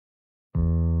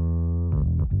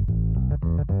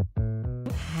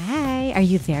Hi, are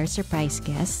you there, surprise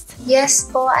guest? Yes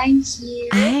po, I'm here.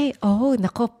 Ay, oh,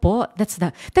 nako po. That's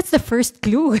the first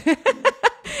clue.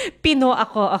 Pino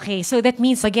ako. Okay, so that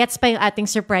means magets pa yung ating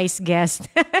surprise guest.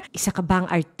 Isa ka bang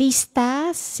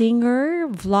artista, singer,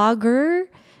 vlogger,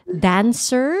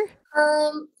 dancer?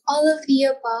 All of the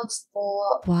above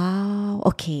po. Wow.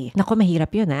 Okay. Naku,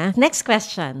 mahirap yun ah. Next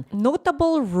question.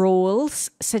 Notable roles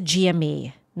sa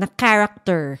GMA na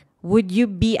character. Would you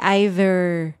be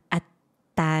either a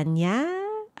Tanya,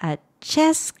 a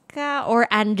Cheska, or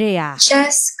Andrea?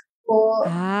 Cheska po.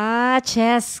 Ah,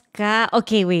 Cheska.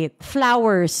 Okay, wait.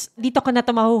 Flowers. Dito ko na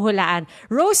ito mahuhulaan.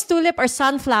 Rose, tulip, or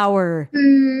sunflower?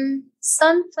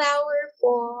 Sunflower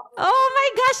po. Oh my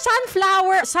gosh,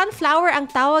 sunflower! Sunflower ang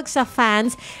tawag sa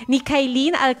fans ni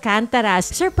Kyline Alcantara.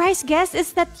 Surprise guest,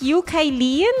 is that you,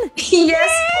 Kyline?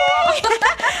 Yes po.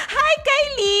 Hi,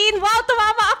 Kyline! Wow,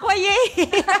 tumama ako, yay!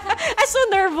 I'm so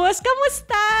nervous.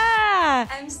 Kamusta?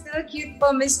 I'm still cute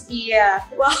po, Miss Pia.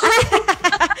 Wow.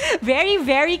 Very,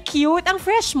 very cute. Ang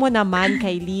fresh mo naman,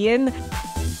 Kyline.